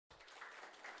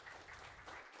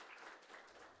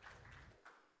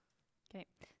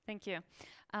Thank you.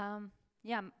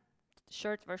 Yeah,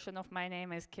 short version of my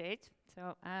name is Kate.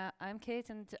 So I'm Kate,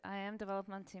 and I am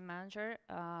development team manager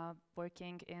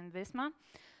working in Visma.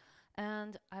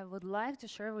 And I would like to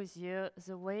share with you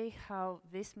the way how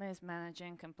Visma is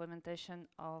managing implementation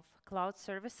of cloud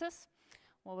services,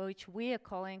 which we are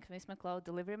calling Visma Cloud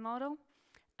Delivery Model.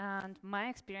 And my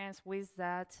experience with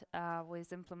that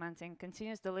was implementing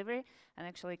continuous delivery and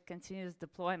actually continuous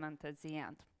deployment at the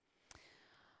end.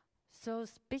 So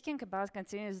speaking about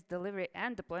continuous delivery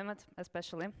and deployment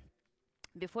especially,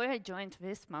 before I joined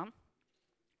Visma,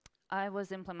 I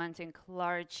was implementing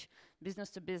large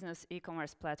business-to-business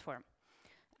e-commerce platform.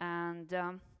 And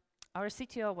our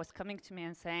CTO was coming to me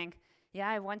and saying, yeah,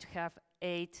 I want to have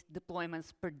 8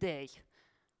 deployments per day.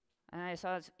 And I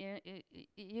thought,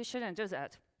 you shouldn't do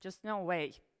that. Just no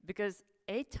way. Because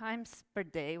 8 times per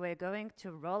day, we're going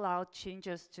to roll out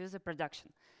changes to the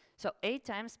production. So 8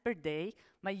 times per day,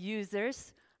 my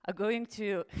users are going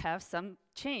to have some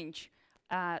change.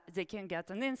 They can get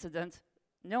an incident.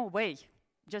 No way.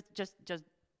 Just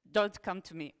don't come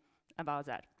to me about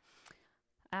that.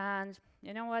 And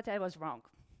you know what? I was wrong.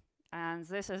 And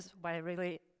this is why I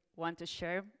really want to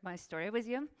share my story with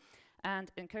you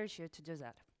and encourage you to do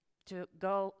that, to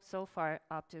go so far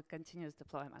up to continuous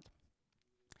deployment.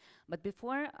 But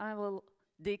before I will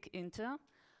dig into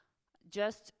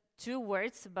just 2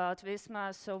 words about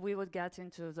Visma, so we would get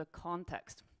into the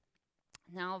context.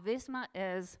 Now, Visma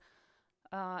is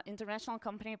international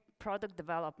company product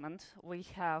development. We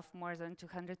have more than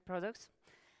 200 products,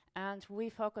 and we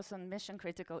focus on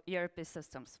mission-critical ERP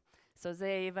systems. So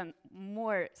they're even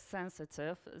more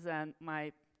sensitive than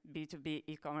my B2B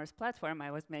e-commerce platform I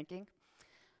was making.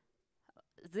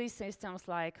 These systems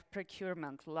like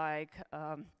procurement, like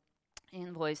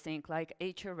invoicing, like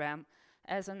HRM,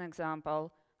 as an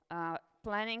example,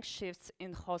 planning shifts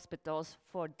in hospitals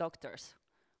for doctors.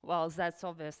 Well, that's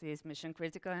obviously is mission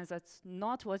critical, and that's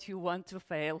not what you want to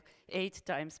fail 8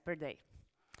 times per day.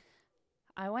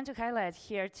 I want to highlight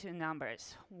here 2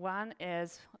 numbers. One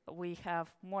is we have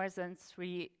more than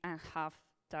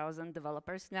 3,500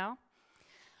 developers now.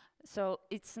 So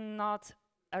it's not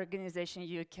an organization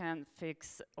you can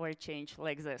fix or change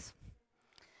like this.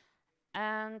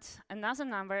 And another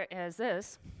number is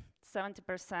this,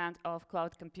 70% of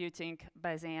cloud computing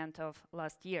by the end of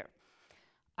last year.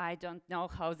 I don't know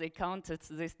how they counted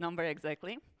this number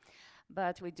exactly,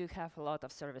 but we do have a lot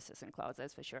of services in cloud,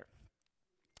 that's for sure.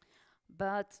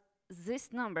 But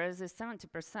this number, this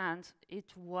 70%,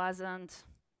 it wasn't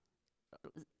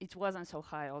so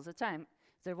high all the time.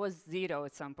 There was 0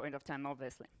 at some point of time,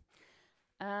 obviously.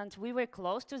 And we were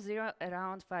close to 0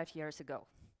 around 5 years ago.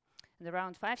 And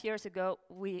around 5 years ago,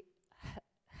 we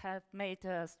have made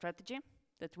a strategy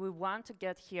that we want to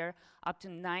get here up to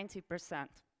 90%.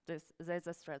 That's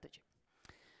a strategy.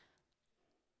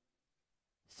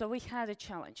 So we had a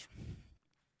challenge.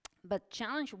 But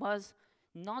challenge was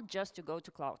not just to go to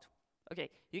cloud. Okay,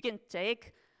 you can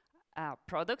take a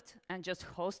product and just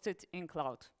host it in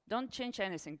cloud. Don't change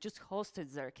anything, just host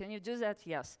it there. Can you do that?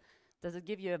 Yes. Does it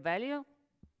give you a value?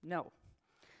 No.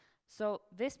 So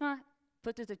Visma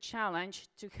put it a challenge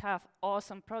to have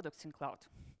awesome products in cloud.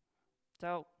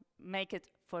 So make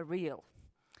it for real.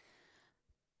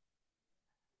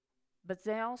 But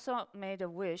they also made a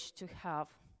wish to have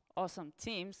awesome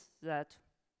teams that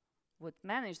would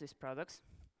manage these products.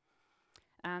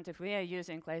 And if we are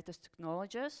using latest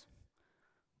technologies,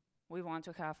 we want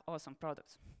to have awesome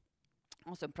products,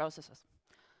 awesome processes.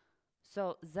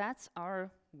 So that's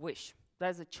our wish.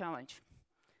 That's a challenge.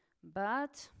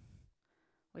 But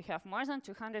we have more than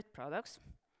 200 products,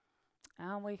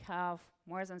 and we have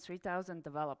more than 3,000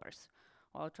 developers.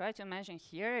 I'll try to imagine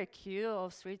here a queue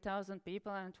of 3,000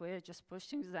 people, and we're just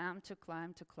pushing them to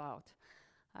climb to cloud.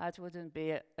 That wouldn't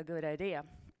be a good idea.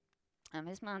 And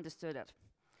Visma understood it.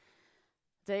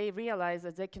 They realized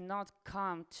that they cannot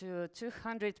come to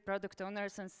 200 product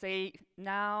owners and say,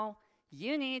 now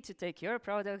you need to take your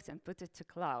product and put it to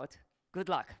cloud. Good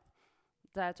luck.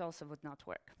 That also would not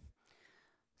work.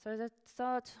 So they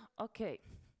thought, okay,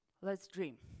 let's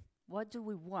dream. What do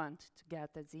we want to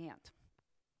get at the end?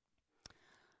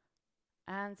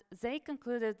 And they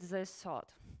concluded this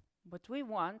thought. What we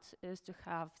want is to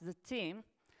have the team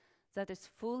that is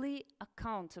fully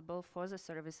accountable for the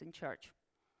service in charge.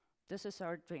 This is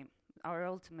our dream, our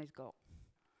ultimate goal.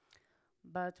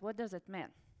 But what does it mean?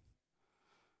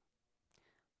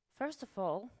 First of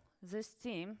all, this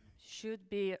team should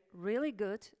be really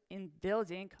good in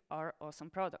building our awesome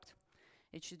product.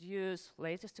 It should use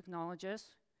latest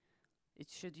technologies. It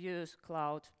should use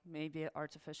cloud, maybe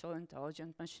artificial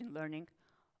intelligence, machine learning,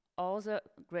 all the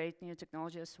great new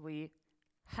technologies we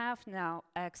have now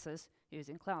access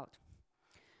using cloud.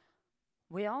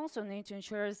 We also need to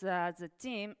ensure that the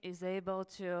team is able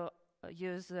to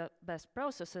use the best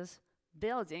processes,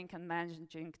 building and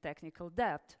managing technical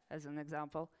debt, as an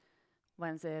example,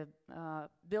 when they're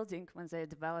when they're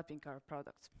developing our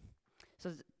products. So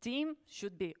the team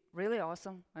should be really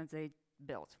awesome when they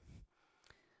build.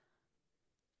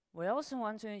 We also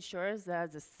want to ensure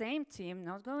that the same team,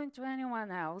 not going to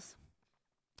anyone else,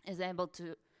 is able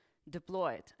to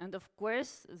deploy it. And of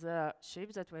course, the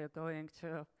ship that we're going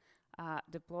to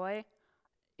deploy,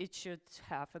 it should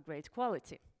have a great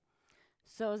quality.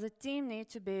 So the team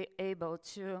needs to be able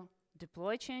to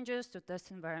deploy changes to test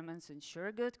environments,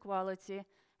 ensure good quality,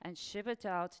 and ship it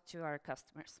out to our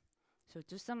customers. So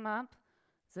to sum up,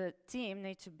 the team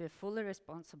needs to be fully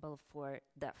responsible for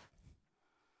dev.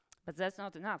 But that's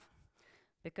not enough,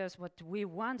 because what we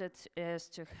wanted is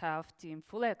to have team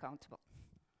fully accountable.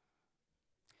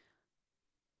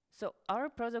 So our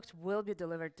product will be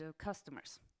delivered to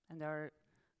customers, and our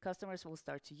customers will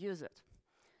start to use it.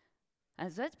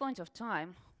 At that point of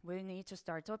time, we need to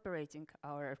start operating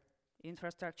our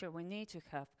infrastructure. We need to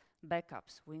have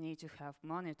backups. We need to have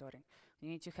monitoring. We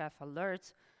need to have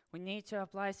alerts. We need to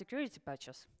apply security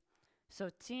patches. So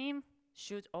team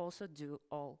should also do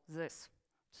all this.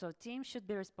 So team should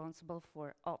be responsible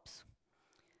for ops,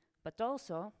 but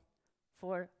also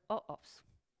for OOps.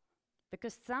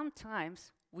 Because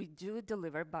sometimes we do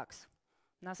deliver bugs.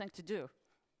 Nothing to do.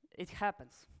 It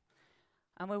happens.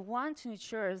 And we want to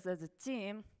ensure that the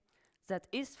team that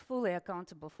is fully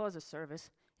accountable for the service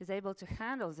is able to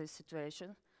handle this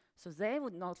situation so they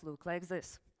would not look like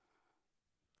this.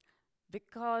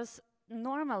 Because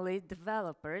normally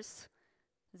developers,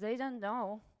 they don't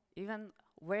know even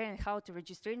where and how to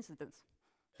register incidents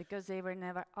because they were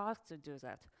never asked to do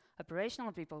that.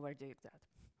 Operational people were doing that.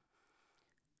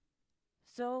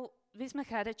 So Visma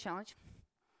had a challenge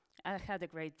and had a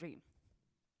great dream.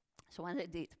 So what they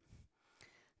did,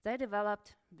 they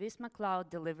developed Visma Cloud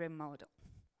Delivery Model.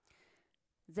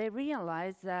 They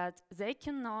realized that they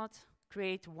cannot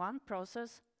create one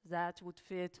process that would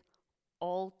fit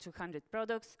all 200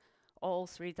 products, all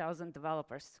 3,000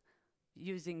 developers,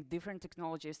 using different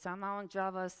technologies. Some are on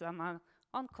Java, some are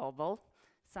on COBOL,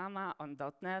 some are on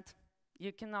 .NET.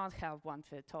 You cannot have one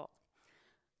fit all.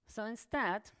 So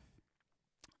instead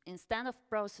of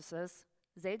processes,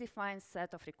 they defined a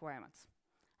set of requirements,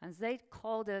 and they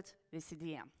called it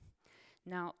VCDM.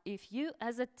 Now, if you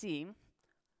as a team,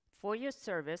 for your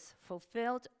service,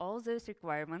 fulfilled all these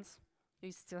requirements,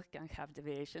 you still can have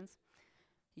deviations,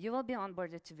 you will be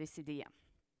onboarded to VCDM.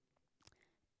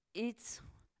 It's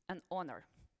an honor,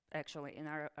 actually, in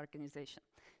our organization,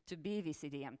 to be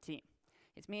VCDM team.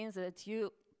 It means that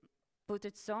you put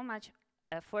it so much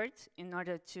effort in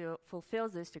order to fulfill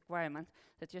this requirement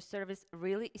that your service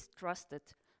really is trusted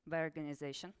by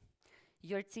organization.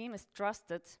 Your team is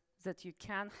trusted that you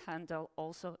can handle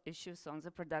also issues on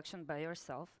the production by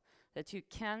yourself, that you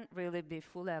can really be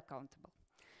fully accountable.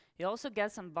 You also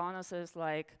get some bonuses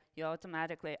like you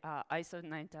automatically are ISO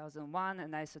 9001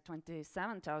 and ISO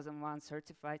 27001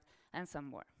 certified and some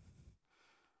more.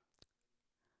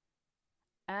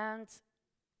 And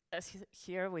as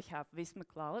here we have Visma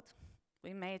Cloud.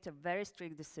 We made a very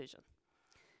strict decision.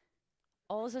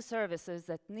 All the services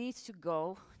that need to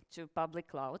go to public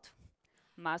cloud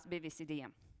must be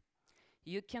VCDM.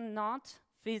 You cannot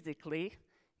physically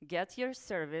get your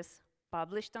service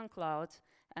published on cloud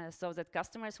so that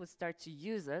customers would start to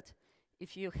use it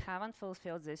if you haven't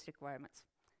fulfilled these requirements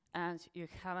and you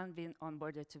haven't been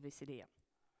onboarded to VCDM.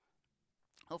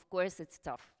 Of course, it's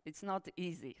tough. It's not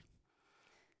easy.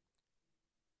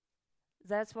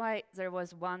 That's why there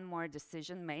was one more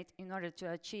decision made in order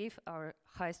to achieve our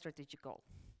high strategic goal.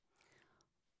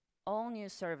 All new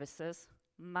services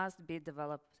must be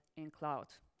developed in cloud,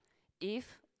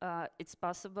 if it's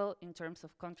possible in terms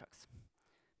of contracts.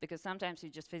 Because sometimes you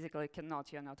just physically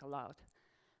cannot, you're not allowed.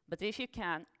 But if you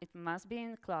can, it must be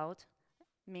in cloud,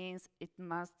 means it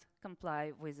must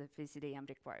comply with the VCDM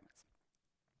requirements.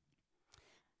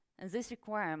 And these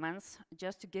requirements,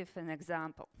 just to give an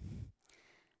example,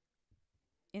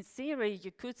 in theory,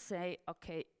 you could say,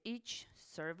 okay, each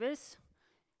service,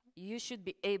 you should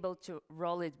be able to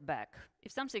roll it back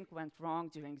if something went wrong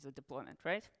during the deployment,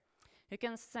 right? You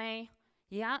can say,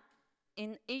 yeah,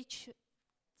 in each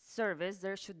service,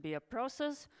 there should be a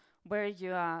process where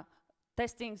you are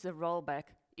testing the rollback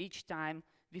each time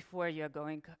before you're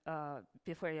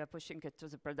pushing it to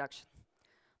the production.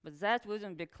 But that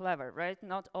wouldn't be clever, right?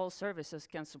 Not all services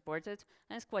can support it,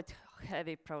 and it's quite a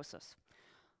heavy process.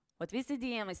 What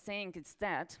VCDM is saying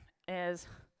instead is,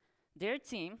 dear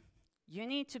team, you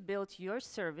need to build your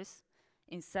service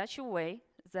in such a way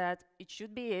that it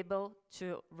should be able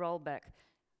to roll back.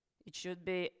 It should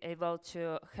be able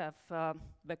to have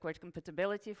backward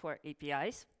compatibility for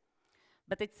APIs,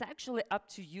 but it's actually up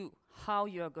to you how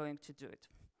you are going to do it.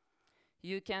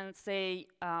 You can say,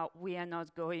 we are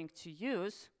not going to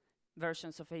use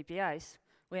versions of APIs.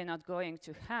 We are not going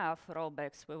to have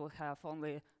rollbacks. We will have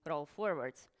only roll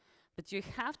forwards. But you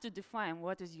have to define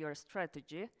what is your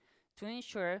strategy to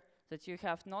ensure that you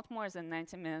have not more than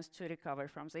 90 minutes to recover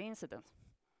from the incident.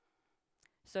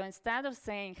 So instead of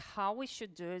saying how we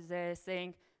should do it, they're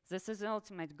saying this is the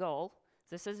ultimate goal,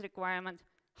 this is requirement,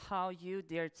 how you,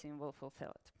 dear team, will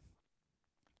fulfill it.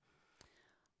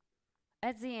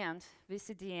 At the end,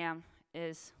 VCDM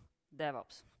is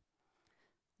DevOps.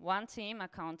 One team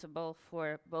accountable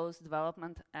for both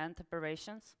development and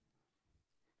operations.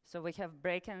 So we have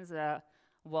broken the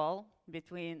wall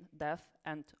between dev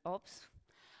and ops.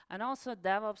 And also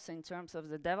DevOps, in terms of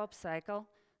the DevOps cycle,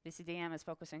 VCDM is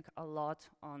focusing a lot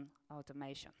on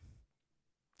automation.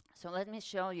 So let me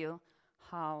show you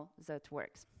how that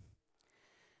works.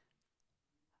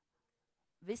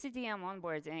 VCDM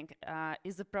onboarding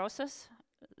is a process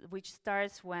which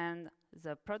starts when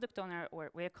the product owner,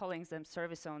 or we're calling them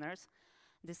service owners,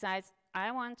 decides,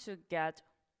 I want to get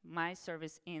my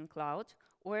service in cloud,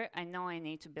 or I know I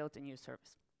need to build a new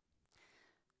service.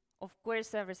 Of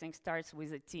course, everything starts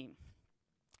with a team.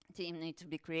 Team needs to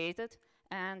be created,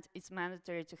 and it's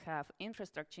mandatory to have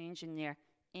infrastructure engineer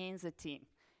in the team.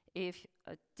 If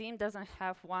a team doesn't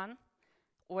have one,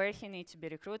 or he needs to be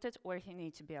recruited, or he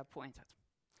needs to be appointed.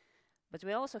 But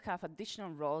we also have additional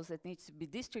roles that need to be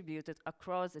distributed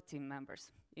across the team members,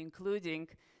 including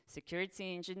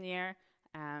security engineer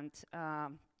and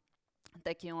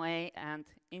tech QA and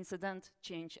incident,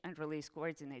 change, and release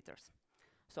coordinators.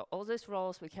 So all these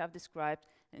roles we have described,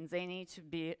 and they need to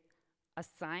be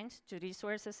assigned to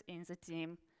resources in the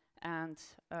team and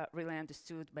really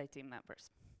understood by team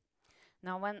members.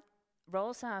 Now, when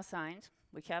roles are assigned,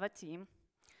 we have a team,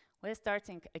 we're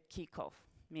starting a kickoff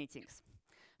meetings.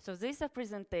 So these are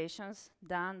presentations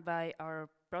done by our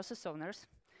process owners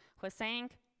who are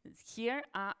saying, here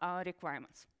are our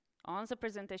requirements. On the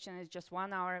presentation is just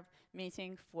 1 hour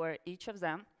meeting for each of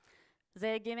them.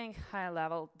 They're giving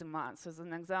high-level demands. As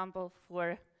an example,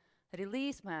 for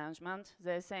release management,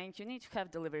 they're saying you need to have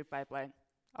delivery pipeline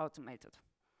automated.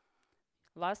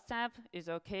 Last step is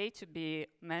okay to be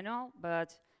manual,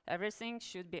 but everything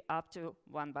should be up to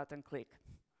one button click.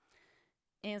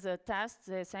 In the test,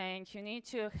 they're saying you need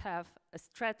to have a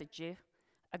strategy,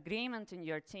 agreement in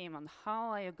your team on how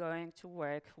are you going to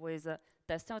work with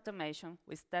test automation,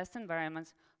 with test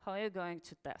environments, how are you going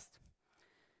to test.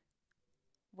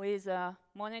 With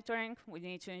monitoring, we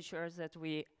need to ensure that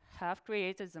we have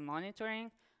created the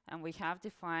monitoring and we have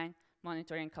defined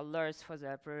monitoring alerts for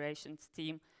the operations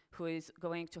team who is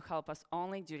going to help us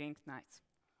only during nights.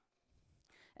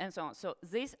 And so on. So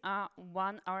these are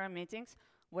 1 hour meetings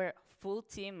where full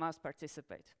team must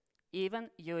participate. Even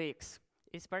UX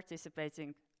is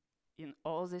participating in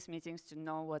all these meetings to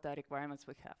know what are requirements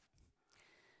we have.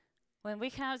 When we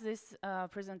have these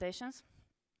presentations,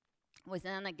 we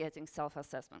then are getting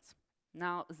self-assessments.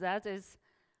 Now, that is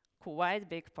quite a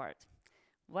big part.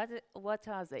 What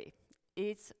are they?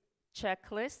 It's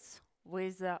checklists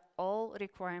with all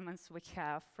requirements we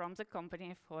have from the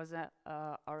company for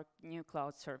our new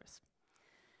cloud service.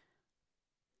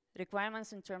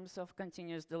 Requirements in terms of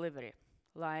continuous delivery,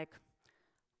 like,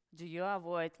 do you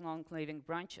avoid long-living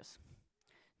branches?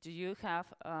 Do you have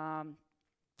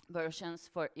versions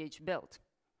for each build?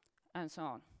 And so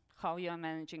on. How you are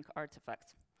managing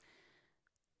artifacts.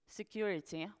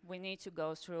 Security, we need to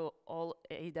go through all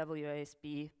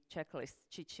AWSP checklist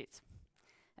cheat sheets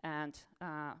and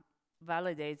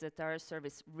validate that our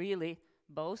service really,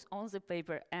 both on the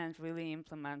paper and really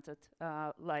implemented,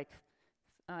 like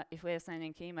if we are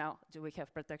sending email, do we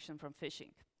have protection from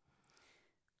phishing?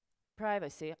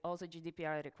 Privacy, also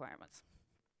GDPR requirements.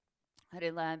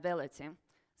 Reliability,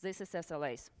 this is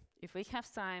SLAs. If we have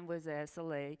signed with the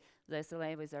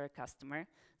SLA with our customer,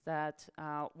 that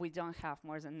we don't have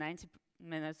more than 90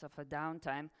 minutes of a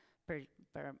downtime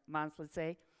per month, let's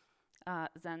say,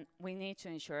 then we need to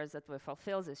ensure that we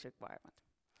fulfill this requirement.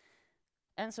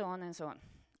 And so on and so on.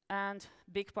 And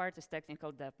big part is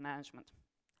technical debt management.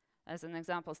 As an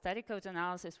example, static code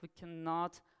analysis, we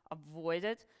cannot avoid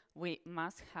it. We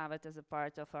must have it as a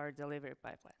part of our delivery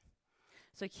pipeline.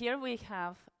 So here we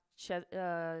have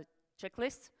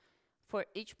checklists. For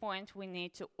each point, we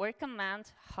need to or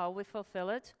comment how we fulfill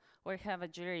it, or have a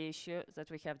Jira issue that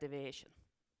we have deviation.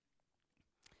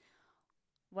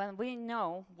 When we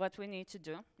know what we need to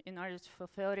do in order to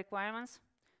fulfill requirements,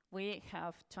 we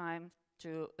have time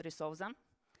to resolve them.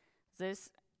 This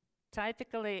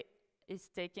typically is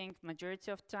taking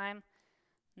majority of time.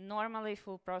 Normally,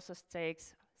 full process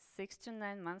takes 6 to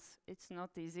 9 months. It's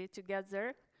not easy to get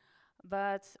there,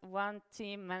 but one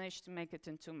team managed to make it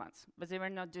in 2 months, but they were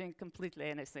not doing completely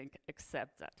anything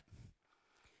except that.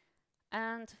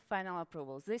 And final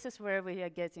approvals. This is where we are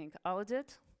getting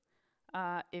audit.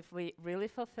 If we really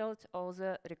fulfilled all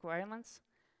the requirements,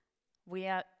 we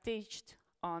are taught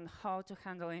on how to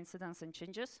handle incidents and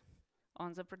changes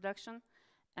on the production,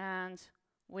 and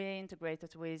we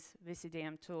integrated with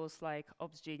VCDM tools like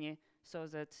OpsGenie so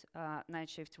that night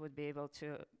shift would be able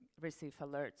to receive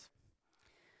alerts.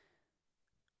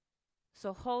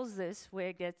 So all this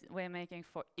we're making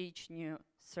for each new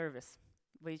service,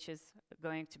 which is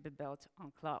going to be built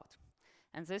on cloud.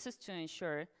 And this is to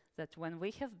ensure that when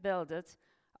we have built it,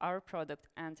 our product,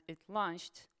 and it's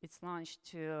launched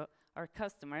to our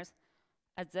customers,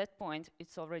 at that point,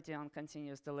 it's already on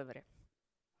continuous delivery.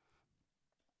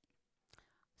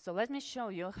 So let me show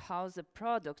you how the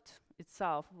product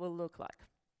itself will look like.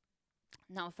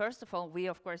 Now, first of all, we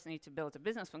of course need to build a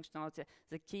business functionality,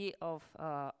 the key of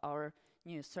our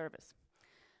new service.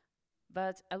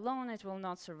 But alone it will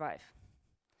not survive.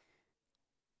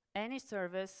 Any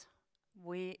service,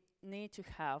 we need to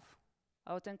have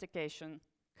authentication,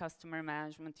 customer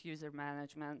management, user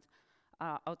management,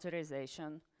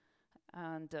 authorization,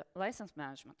 and license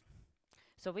management.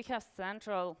 So we have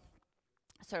central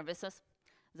services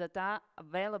that are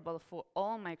available for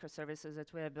all microservices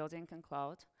that we are building in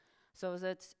cloud, so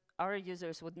that our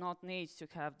users would not need to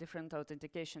have different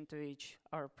authentication to each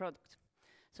our product.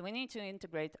 So we need to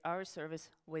integrate our service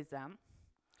with them.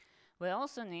 We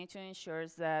also need to ensure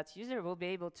that user will be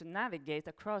able to navigate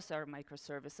across our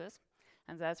microservices,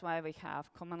 and that's why we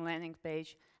have common landing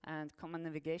page and common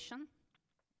navigation.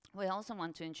 We also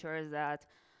want to ensure that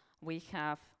we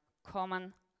have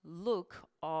common look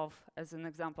of, as an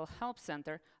example, help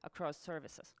center across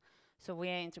services. So we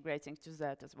are integrating to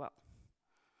that as well.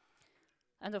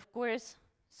 And of course,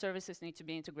 services need to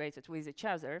be integrated with each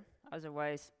other,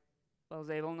 otherwise, well,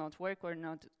 they will not work or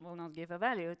will not give a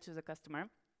value to the customer.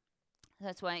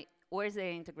 That's why, or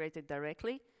they're integrated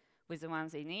directly with the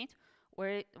ones they need,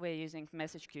 or we're using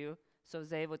message queue, so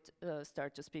they would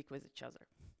start to speak with each other.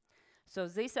 So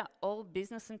these are all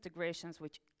business integrations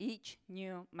which each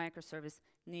new microservice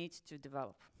needs to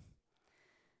develop.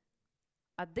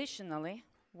 Additionally,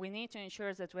 we need to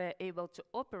ensure that we're able to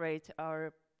operate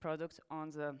our product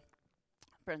on the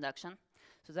production.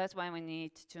 So that's why we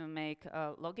need to make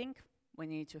logging. We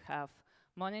need to have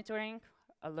monitoring,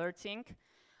 alerting.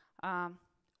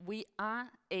 We are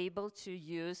able to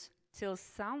use till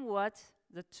somewhat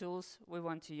the tools we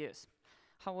want to use.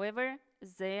 However,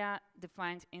 they are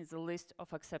defined in the list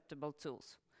of acceptable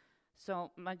tools.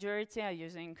 So majority are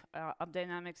using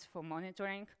AppDynamics for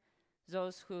monitoring.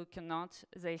 Those who cannot,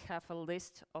 they have a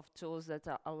list of tools that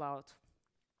are allowed.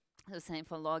 The same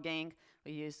for logging.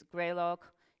 We use Graylog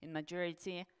in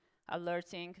majority.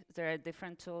 Alerting, there are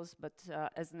different tools, but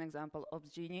as an example,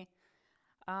 OpsGenie.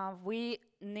 We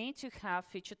need to have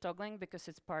feature toggling because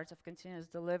it's part of continuous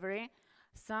delivery.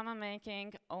 Some are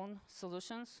making own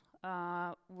solutions.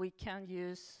 We can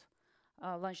use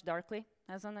Launch Darkly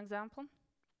as an example.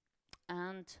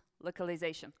 And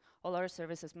localization. All our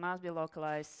services must be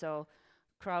localized, so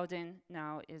crowding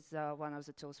now is one of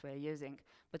the tools we're using,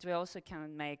 but we also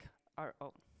can make our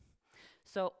own.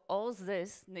 So all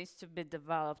this needs to be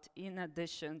developed in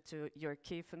addition to your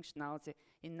key functionality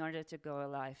in order to go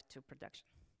live to production.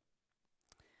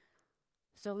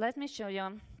 So let me show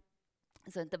you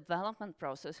the development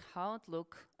process, how it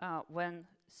looks when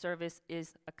service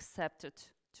is accepted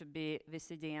to be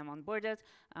VCDM onboarded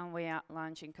and we are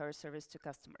launching our service to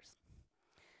customers.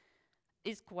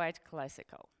 It's quite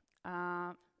classical.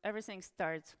 Everything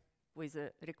starts with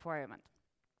a requirement.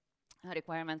 A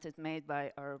requirement is made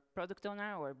by our product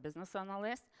owner or business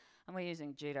analyst, and we're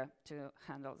using Jira to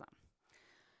handle them.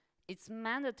 It's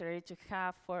mandatory to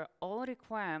have for all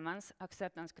requirements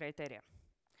acceptance criteria,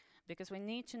 because we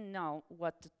need to know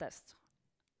what to test.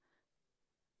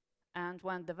 And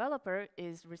when developer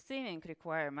is receiving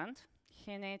requirement,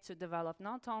 he needs to develop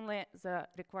not only the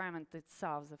requirement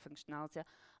itself, the functionality,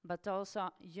 but also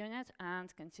unit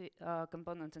and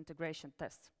component integration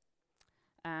tests.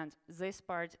 And this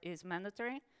part is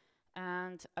mandatory,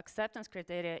 and acceptance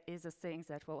criteria is the thing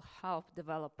that will help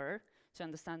developer to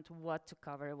understand what to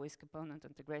cover with component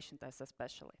integration tests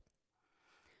especially.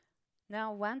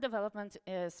 Now, when development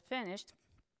is finished,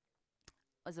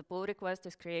 the pull request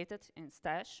is created in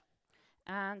Stash,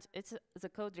 and the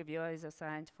code reviewer is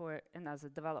assigned for another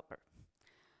developer.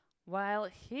 While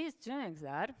he's doing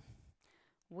that,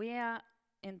 we are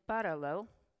in parallel,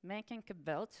 making a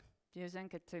build using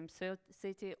a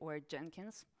TeamCity or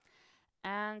Jenkins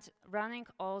and running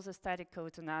all the static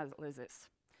code analysis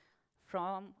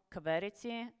from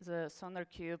Coverity, the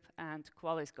SonarQube, and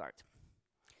QualisGuard.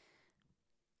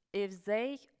 If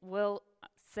they will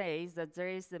say that there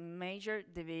is a major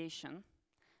deviation,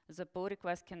 the pull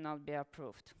request cannot be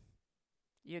approved.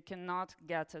 You cannot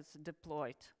get it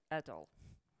deployed at all.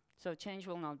 So change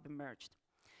will not be merged.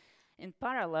 In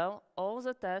parallel, all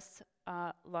the tests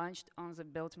are launched on the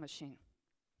build machine.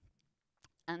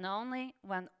 And only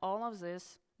when all of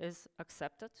this is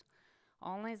accepted,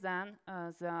 only then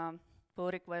the pull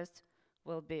request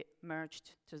will be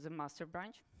merged to the master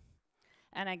branch.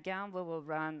 And again, we will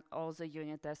run all the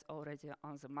unit tests already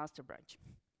on the master branch.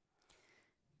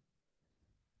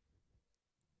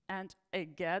 And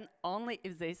again, only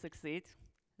if they succeed,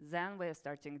 then we are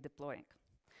starting deploying.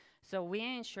 So we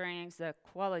are ensuring the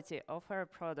quality of our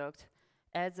product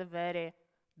at the very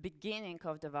beginning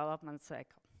of development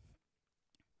cycle.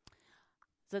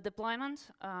 The deployment,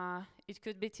 it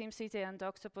could be TeamCity and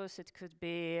Octopus, it could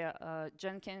be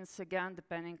Jenkins, again,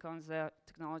 depending on the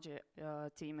technology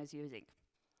team is using.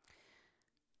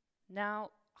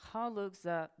 Now, how looks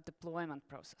the deployment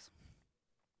process?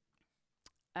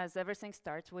 As everything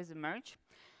starts with the merge,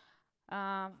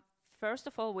 first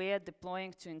of all, we are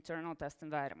deploying to internal test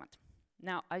environment.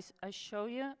 Now, I show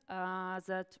you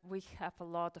that we have a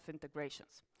lot of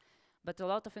integrations. But a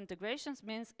lot of integrations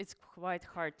means it's quite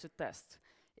hard to test.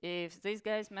 If these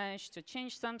guys manage to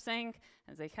change something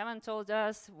and they haven't told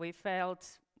us, we failed,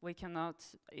 we cannot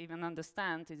even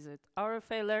understand, is it our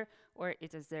failure or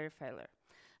it is their failure.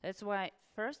 That's why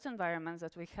first environment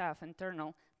that we have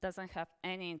internal doesn't have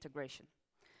any integration.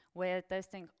 We are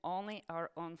testing only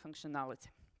our own functionality.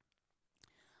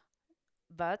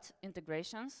 But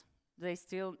integrations, they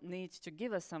still need to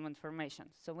give us some information,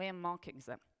 so we are mocking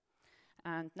them.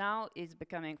 And now it's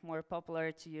becoming more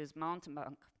popular to use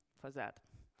Mountebank for that.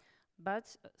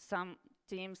 But some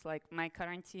teams, like my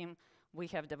current team, we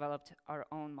have developed our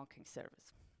own mocking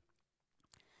service.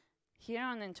 Here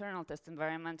on internal test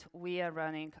environment, we are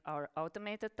running our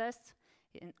automated tests,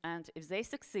 and if they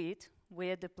succeed, we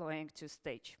are deploying to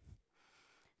stage.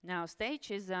 Now,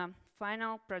 stage is a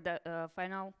final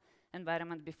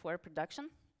environment before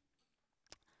production.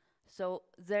 So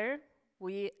there,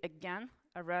 we again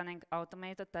are running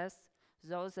automated tests,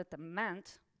 those that are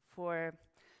meant for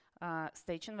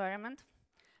stage environment,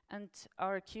 and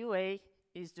our QA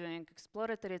is doing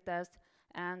exploratory tests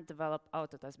and develop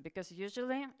auto tests, because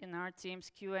usually in our teams,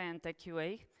 QA and tech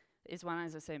QA is one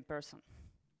and the same person.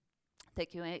 Tech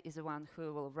QA is the one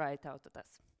who will write auto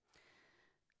tests.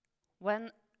 When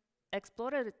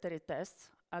exploratory tests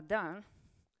are done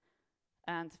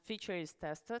and feature is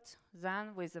tested,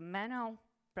 then with the manual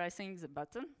pressing the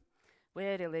button, we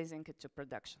are releasing it to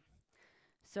production.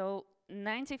 So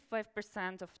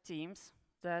 95% of teams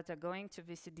that are going to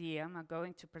VCDM are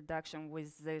going to production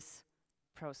with this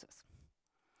process.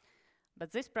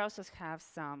 But this process has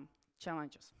some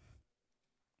challenges.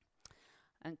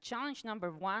 And challenge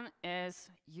number one is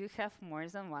you have more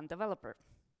than one developer.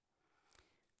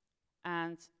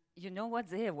 And you know what,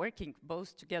 they are working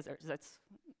both together. That's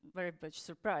very much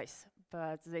surprise,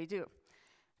 but they do.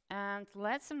 And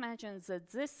let's imagine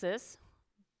that this is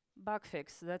bug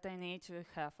fix that I need to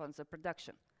have on the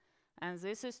production. And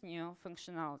this is new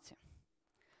functionality.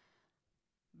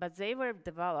 But they were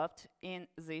developed in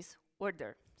this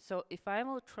order. So if I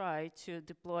will try to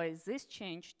deploy this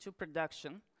change to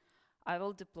production, I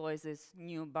will deploy this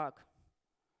new bug.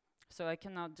 So I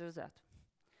cannot do that.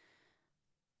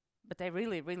 But I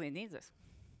really, really need this.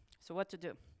 So what to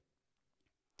do?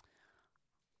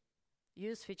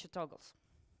 Use feature toggles.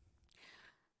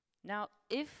 Now,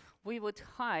 if we would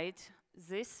hide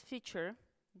this feature,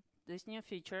 this new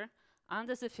feature,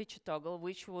 under the feature toggle,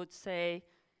 which would say,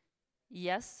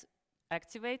 yes,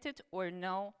 activated, or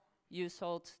no, use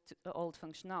old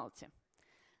functionality,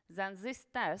 then this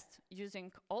test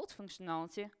using old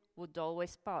functionality would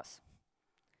always pass.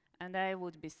 And I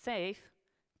would be safe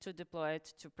to deploy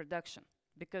it to production.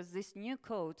 Because this new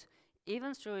code,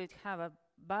 even though it have a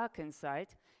bug inside,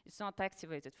 it's not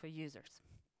activated for users.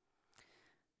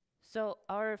 So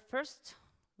our first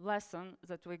lesson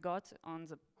that we got on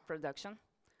the production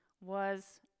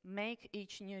was make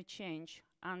each new change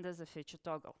under the feature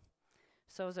toggle,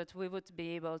 so that we would be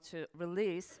able to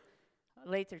release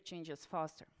later changes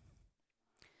faster.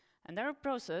 And our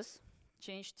process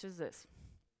changed to this.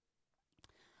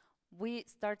 We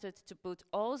started to put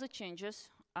all the changes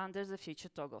under the feature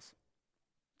toggles.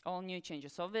 All new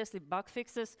changes. Obviously, bug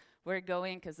fixes were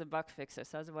going as the bug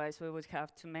fixes, otherwise we would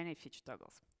have too many feature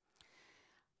toggles.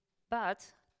 But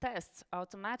tests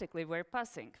automatically were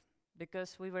passing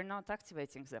because we were not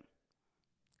activating them.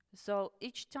 So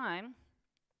each time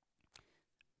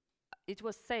it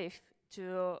was safe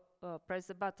to press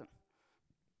the button.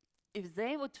 If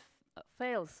they would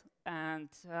fail and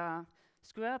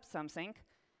screw up something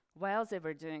while they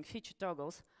were doing feature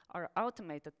toggles, our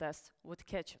automated test would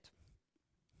catch it.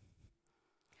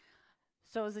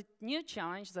 So the new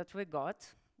challenge that we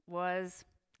got was,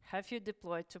 have you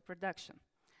deployed to production?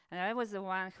 And I was the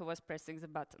one who was pressing the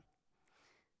button.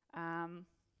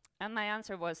 And my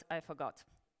answer was, I forgot.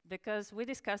 Because we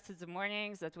discussed in the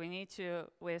mornings that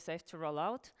we're safe to roll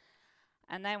out,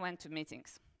 and I went to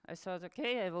meetings. I thought,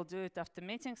 okay, I will do it after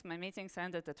meetings. My meetings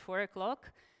ended at 4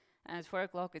 o'clock, and at 4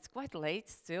 o'clock it's quite late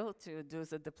still to do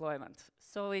the deployment.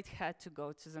 So it had to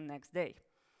go to the next day.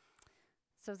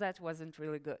 So that wasn't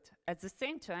really good. At the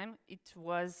same time, it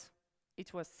was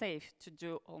safe to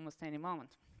do almost any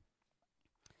moment.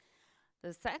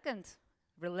 The second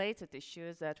related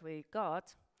issue that we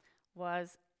got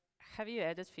was, have you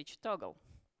added feature toggle?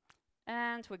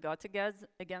 And we got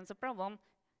again the problem,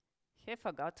 he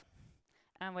forgot,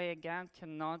 and we again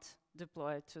cannot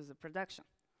deploy it to the production.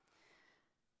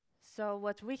 So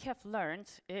what we have learned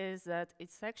is that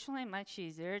it's actually much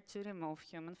easier to remove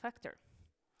human factor.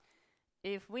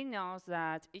 If we know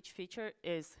that each feature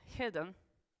is hidden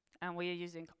and we are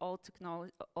using old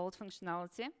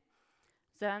functionality,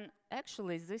 then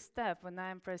actually this step, when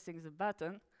I'm pressing the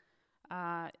button,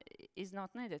 is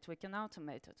not needed. We can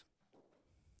automate it.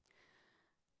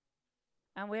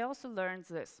 And we also learned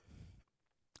this.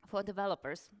 For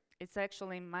developers, it's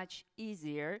actually much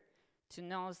easier to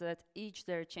know that each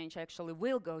their change actually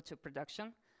will go to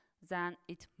production than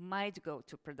it might go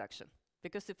to production.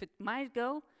 Because if it might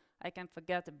go, I can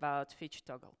forget about feature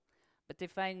toggle. But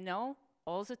if I know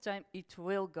all the time it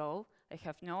will go, I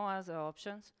have no other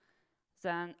options,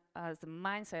 then the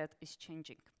mindset is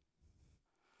changing.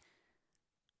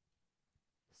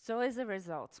 So as a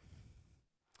result,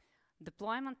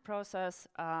 deployment process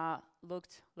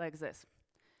looked like this.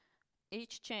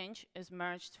 Each change is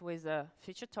merged with a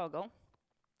feature toggle.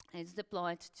 It's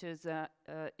deployed to the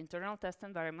internal test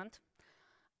environment,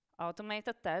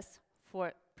 automated tests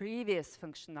for previous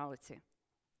functionality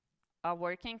are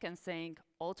working and saying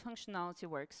old functionality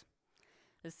works.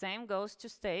 The same goes to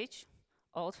stage.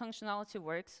 Old functionality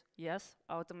works, yes,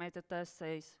 automated test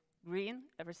says green,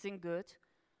 everything good.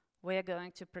 We are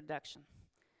going to production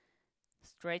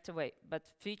straight away, but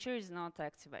feature is not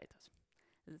activated.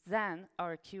 Then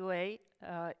our QA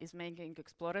is making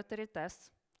exploratory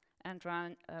tests and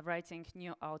writing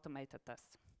new automated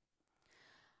tests.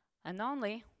 And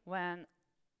only when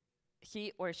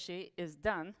he or she is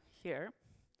done here,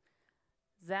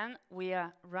 then we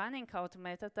are running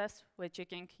automated tests. We're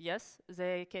checking, yes,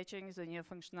 they're catching the new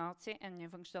functionality and new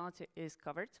functionality is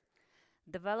covered.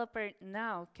 Developer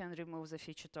now can remove the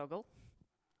feature toggle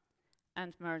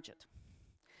and merge it.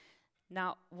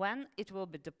 Now, when it will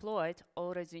be deployed,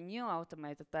 already new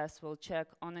automated tests will check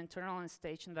on internal and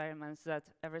stage environments that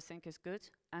everything is good,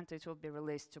 and it will be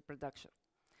released to production.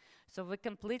 So we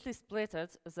completely split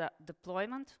the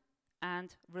deployment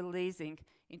and releasing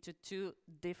into two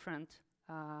different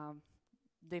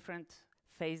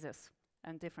phases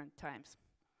and different times.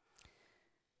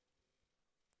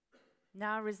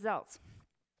 Now results.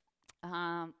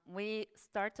 We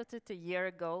started it a year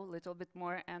ago, a little bit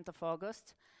more, end of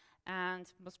August. And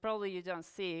most probably you don't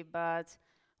see, but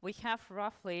we have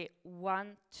roughly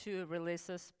 1-2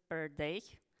 releases per day.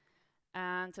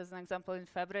 And as an example, in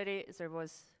February, there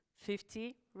was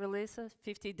 50 releases,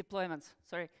 50 deployments.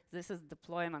 Sorry, this is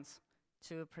deployments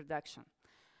to production.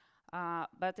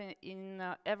 But in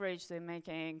average, they're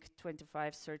making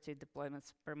 25-30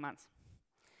 deployments per month.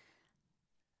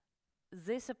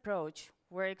 This approach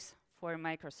works for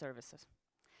microservices.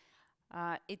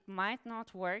 It might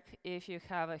not work if you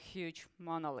have a huge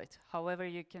monolith. However,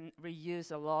 you can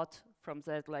reuse a lot from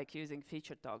that, like using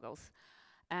feature toggles.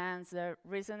 And the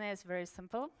reason is very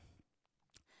simple,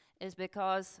 is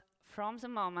because from the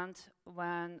moment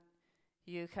when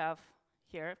you have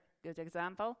here, good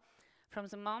example, from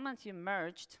the moment you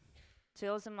merged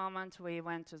till the moment we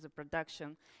went to the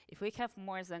production, if we have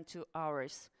more than 2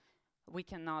 hours, we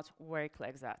cannot work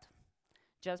like that.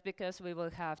 Just because we will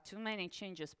have too many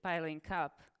changes piling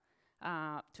up,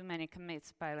 too many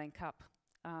commits piling up.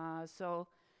 So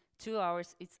 2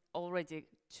 hours is already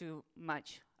too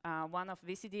much. One of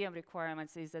VCDM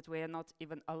requirements is that we are not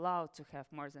even allowed to have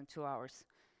more than 2 hours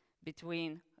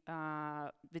between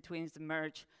the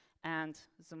merge and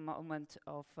the moment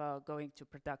of going to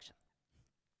production.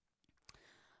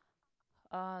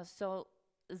 So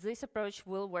this approach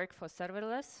will work for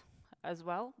serverless as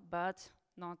well, but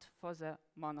not for the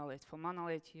monolith. For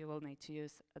monolith, you will need to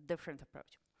use a different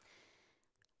approach.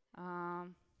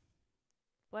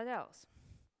 What else?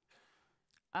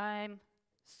 I'm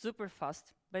super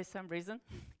fast by some reason,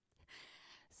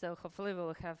 so hopefully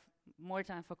we'll have more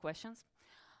time for questions.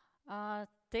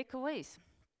 Takeaways.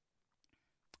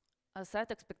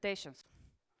 Set expectations.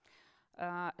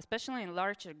 Especially in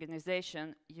large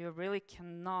organization, you really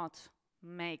cannot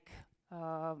make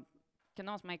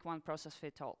one process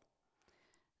fit all.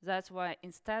 That's why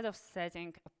instead of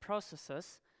setting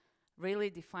processes, really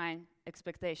define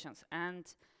expectations. And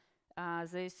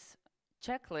these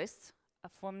checklists,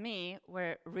 for me,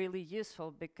 were really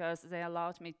useful because they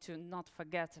allowed me to not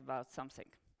forget about something.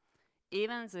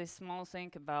 Even the small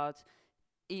thing about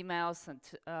emails and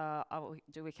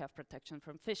do we have protection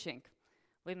from phishing.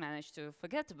 We managed to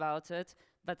forget about it,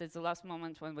 but at the last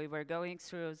moment when we were going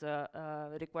through the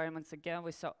requirements again,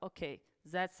 we saw, okay,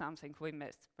 that's something we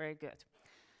missed. Very good.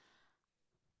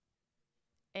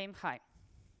 Aim high.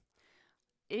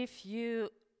 If you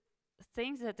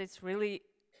think that it's really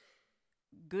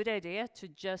good idea to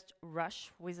just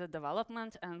rush with the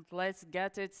development and let's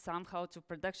get it somehow to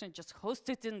production, just host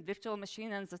it in virtual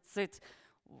machine and that's it.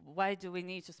 Why do we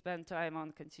need to spend time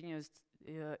on continuous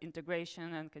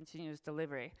integration and continuous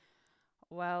delivery?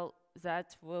 Well,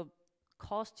 that will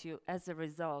cost you, as a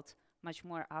result, much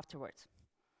more afterwards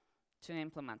to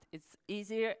implement. It's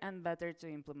easier and better to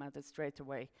implement it straight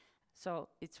away. So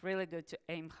it's really good to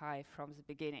aim high from the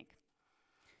beginning.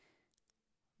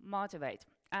 Motivate.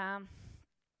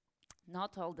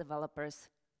 Not all developers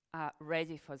are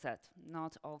ready for that.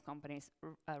 Not all companies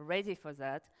are ready for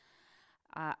that.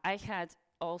 I had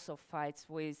also fights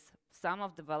with some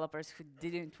of developers who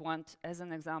didn't want, as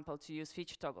an example, to use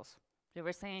feature toggles. They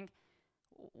were saying,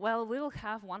 well, we'll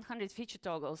have 100 feature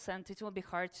toggles and it will be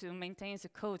hard to maintain the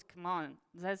code. Come on,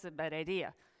 that's a bad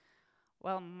idea.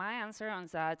 Well, my answer on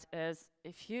that is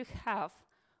if you have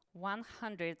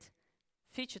 100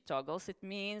 feature toggles, it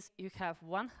means you have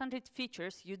 100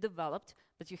 features you developed,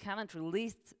 but you haven't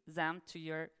released them to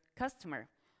your customer.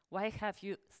 Why have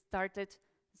you started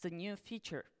the new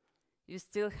feature? You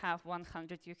still have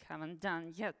 100 you haven't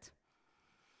done yet.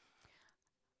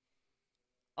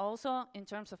 Also, in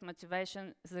terms of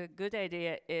motivation, the good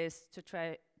idea is to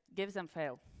try, give them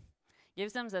fail.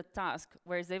 Give them the task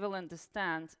where they will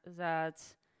understand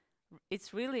that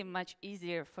it's really much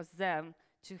easier for them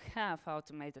to have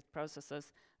automated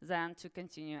processes than to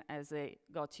continue as they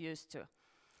got used to.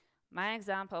 My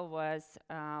example was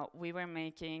we were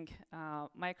making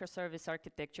microservice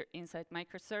architecture inside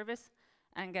microservice,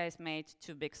 and guys made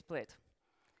too big split.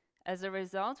 As a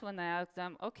result, when I asked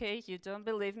them, okay, you don't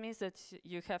believe me that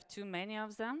you have too many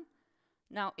of them?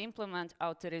 Now implement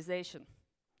authorization.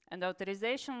 And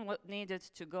authorization needed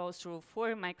to go through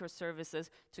 4 microservices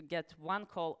to get one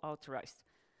call authorized.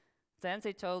 Then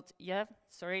they told, yeah,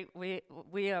 sorry,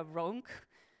 we are wrong.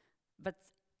 But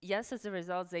yes, as a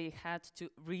result, they had to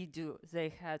redo. They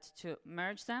had to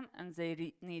merge them, and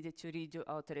they needed to redo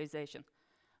authorization.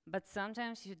 But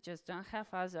sometimes you just don't have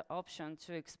other option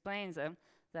to explain them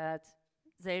that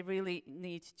they really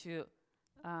need to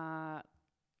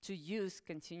use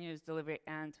continuous delivery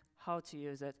and how to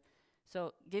use it.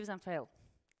 So give them fail.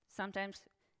 Sometimes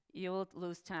you will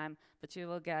lose time, but you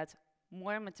will get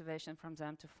more motivation from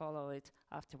them to follow it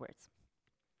afterwards.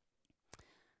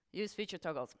 Use feature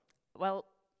toggles. Well,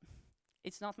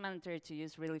 it's not mandatory to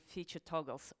use really feature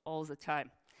toggles all the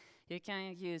time. You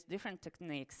can use different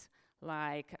techniques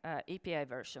like API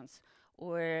versions,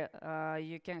 or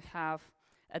you can have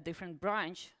a different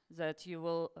branch that you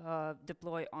will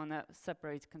deploy on a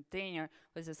separate container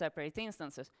with a separate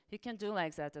instances. You can do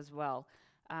like that as well.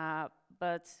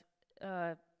 But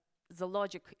the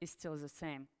logic is still the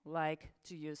same, like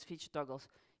to use feature toggles.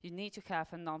 You need to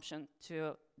have an option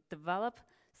to develop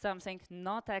something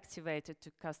not activated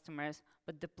to customers,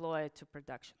 but deploy it to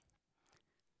production.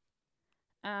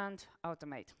 And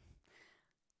automate.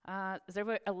 There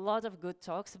were a lot of good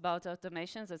talks about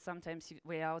automation, that sometimes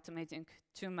we are automating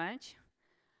too much,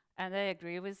 and I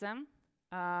agree with them,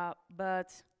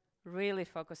 but really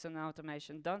focus on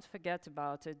automation. Don't forget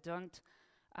about it. Don't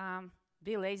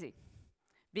be lazy.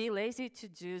 Be lazy to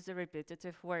do the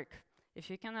repetitive work. If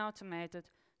you can automate it,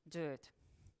 do it.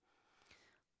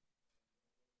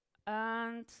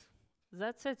 And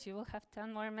that's it. You will have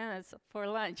 10 more minutes for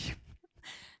lunch.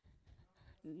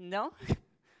 No?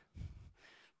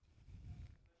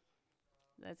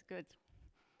 That's good.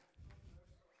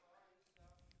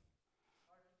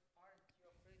 Aren't you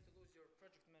afraid to lose your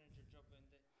project manager job when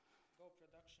the go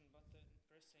production button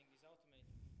pressing is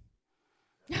automated?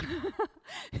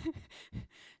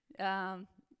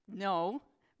 No,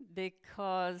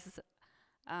 because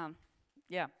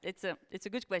yeah, it's a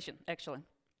good question actually.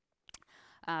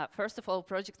 First of all,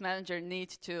 project manager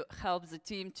needs to help the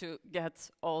team to get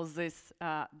all this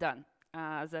done.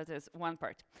 That is one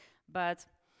part. But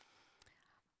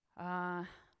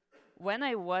when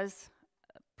I was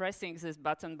pressing this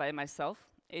button by myself,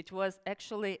 it was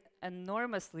actually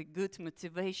enormously good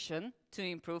motivation to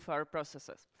improve our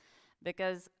processes.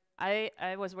 Because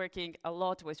I was working a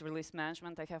lot with release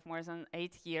management. I have more than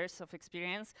 8 years of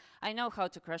experience. I know how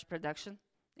to crash production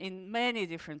in many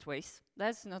different ways.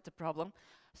 That's not a problem.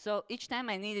 So each time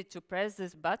I needed to press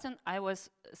this button, I was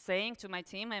saying to my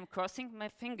team, I'm crossing my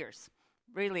fingers.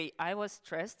 Really, I was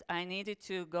stressed. I needed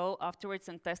to go afterwards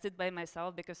and test it by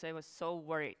myself because I was so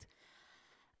worried.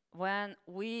 When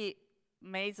we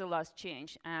made the last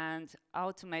change and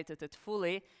automated it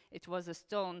fully, it was a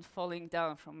stone falling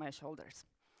down from my shoulders.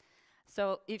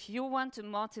 So if you want to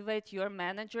motivate your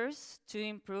managers to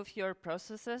improve your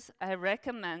processes, I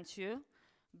recommend you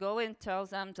go and tell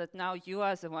them that now you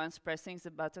are the ones pressing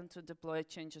the button to deploy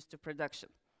changes to production.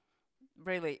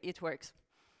 Really, it works.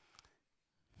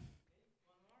 Okay,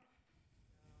 one more.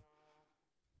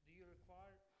 Do you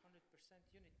require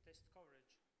 100% unit test coverage?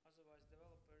 Otherwise,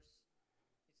 developers,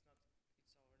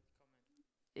 it's already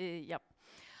common. Yep.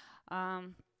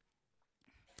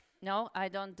 No, I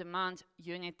don't demand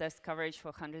unit test coverage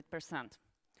for 100%.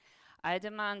 I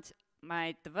demand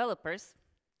my developers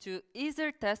to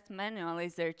either test manually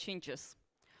their changes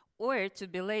or to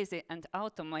be lazy and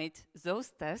automate those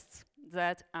tests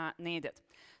that are needed.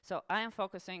 So I am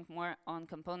focusing more on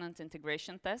component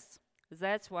integration tests.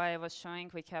 That's why I was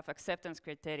showing we have acceptance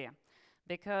criteria,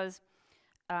 because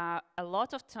a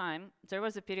lot of time, there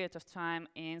was a period of time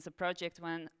in the project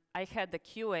when I had the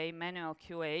QA, manual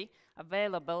QA,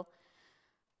 available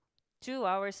 2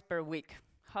 hours per week.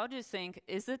 How do you think,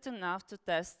 is it enough to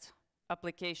test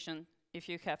application if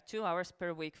you have 2 hours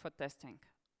per week for testing?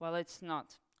 Well, it's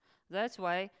not. That's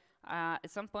why at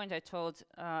some point I told,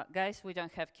 guys, we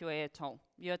don't have QA at all.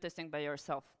 You're testing by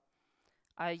yourself.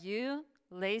 Are you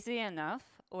lazy enough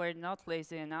or not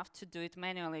lazy enough to do it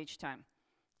manually each time?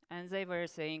 And they were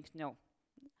saying no.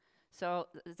 So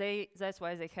that's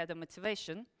why they had a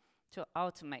motivation to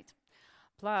automate.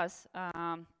 Plus,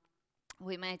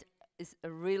 we made a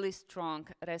really strong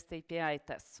REST API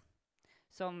tests.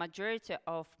 So majority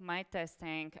of my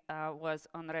testing was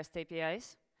on REST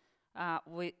APIs.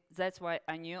 That's why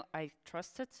I knew I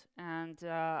trusted, and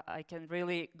I can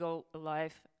really go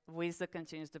live with the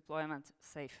continuous deployment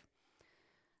safe.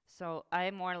 So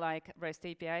I'm more like REST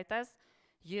API tests.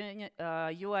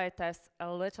 UI tests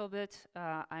a little bit.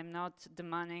 I'm not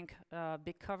demanding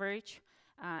big coverage,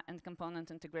 and component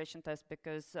integration tests,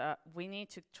 because we need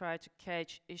to try to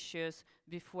catch issues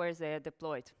before they are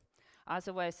deployed.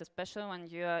 Otherwise, especially when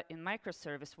you are in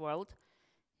microservice world,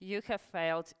 you have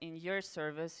failed in your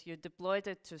service, you deployed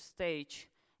it to stage,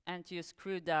 and you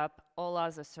screwed up all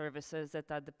other services that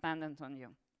are dependent on you.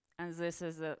 And this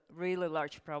is a really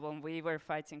large problem. We were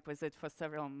fighting with it for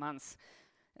several months,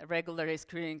 regularly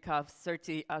screwing up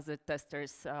 30 other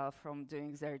testers from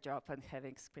doing their job and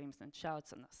having screams and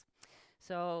shouts on us.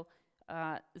 So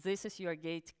this is your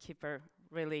gatekeeper,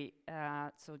 really,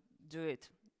 so do it.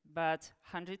 But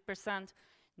 100%,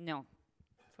 no,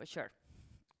 for sure.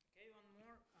 Okay, one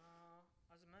more.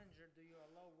 As a manager, do you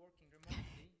allow working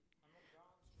remotely? On what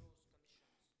grounds, rules,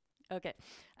 conditions? Okay.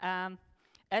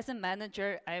 As a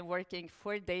manager, I'm working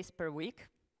 4 days per week,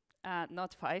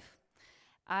 not 5.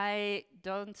 I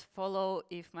don't follow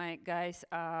if my guys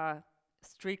are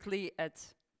strictly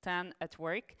at 10 at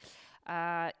work.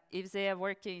 If they are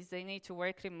working, they need to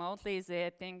work remotely, they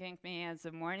are pinging me in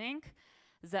the morning.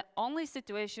 The only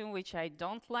situation which I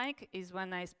don't like is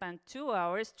when I spend 2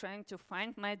 hours trying to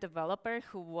find my developer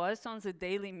who was on the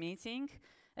daily meeting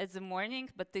at the morning,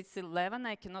 but it's 11,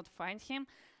 I cannot find him,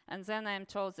 and then I'm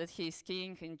told that he's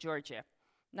skiing in Georgia.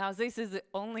 Now, this is the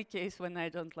only case when I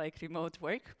don't like remote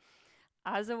work.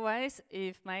 Otherwise,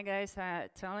 if my guys are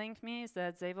telling me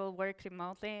that they will work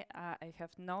remotely, I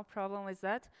have no problem with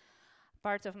that.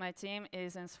 Part of my team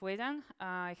is in Sweden.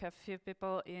 I have few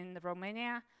people in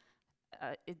Romania.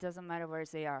 It doesn't matter where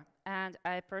they are. And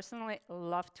I personally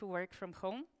love to work from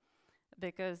home,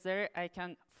 because there I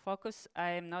can focus. I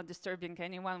am not disturbing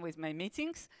anyone with my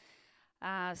meetings.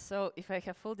 So if I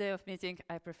have full day of meeting,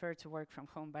 I prefer to work from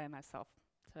home by myself.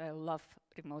 So I love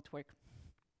remote work.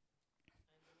 And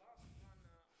the last one,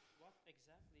 what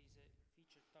exactly is a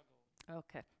feature toggle?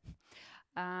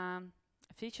 Okay.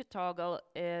 Feature toggle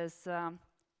is,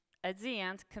 at the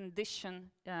end,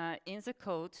 condition in the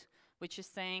code, which is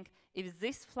saying, if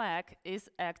this flag is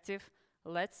active,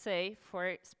 let's say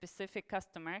for specific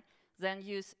customer, then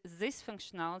use this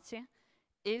functionality.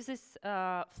 If this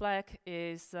flag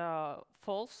is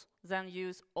false, then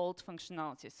use old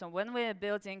functionality. So when we are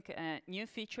building a new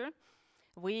feature,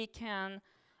 we can,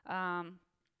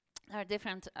 there are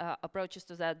different approaches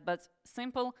to that, but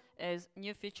simple is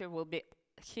new feature will be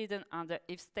hidden under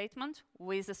if statement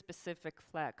with a specific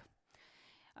flag.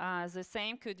 The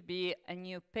same could be a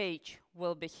new page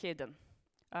will be hidden.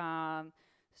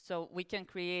 So we can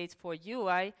create for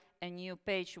UI a new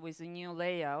page with a new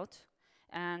layout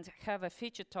and have a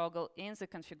feature toggle in the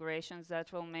configurations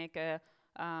that will make a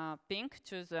ping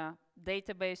to the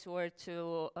database or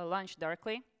to launch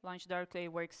darkly. Launch darkly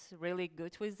works really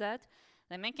good with that.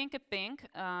 They're making a ping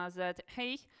that,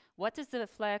 hey, what is the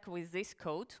flag with this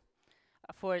code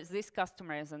for this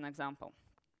customer as an example?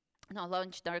 Now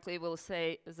launch darkly will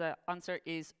say the answer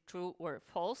is true or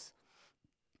false.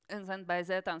 And then by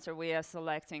that answer we are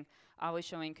selecting, are we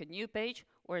showing a new page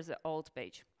or the old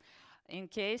page? In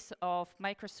case of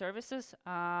microservices,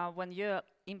 when you're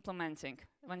implementing,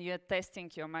 when you're testing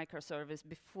your microservice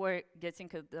before getting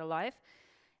it live,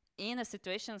 in a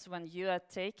situations when you are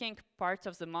taking part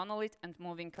of the monolith and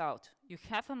moving out, you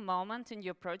have a moment in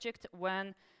your project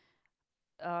when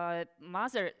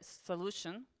mother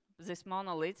solution, this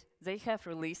monolith, they have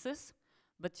releases,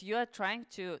 but you are trying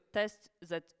to test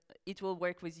that it will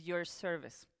work with your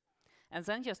service. And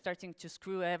then you're starting to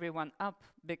screw everyone up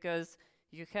because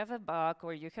you have a bug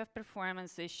or you have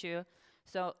performance issue.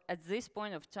 So at this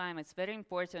point of time, it's very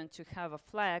important to have a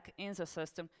flag in the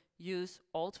system, use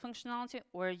old functionality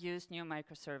or use new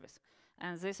microservice.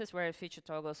 And this is where feature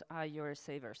toggles are your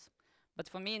savers. But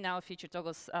for me now, feature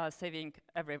toggles are saving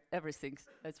everything.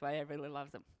 That's why I really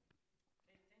love them.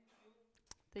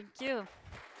 Okay, thank you. Thank you.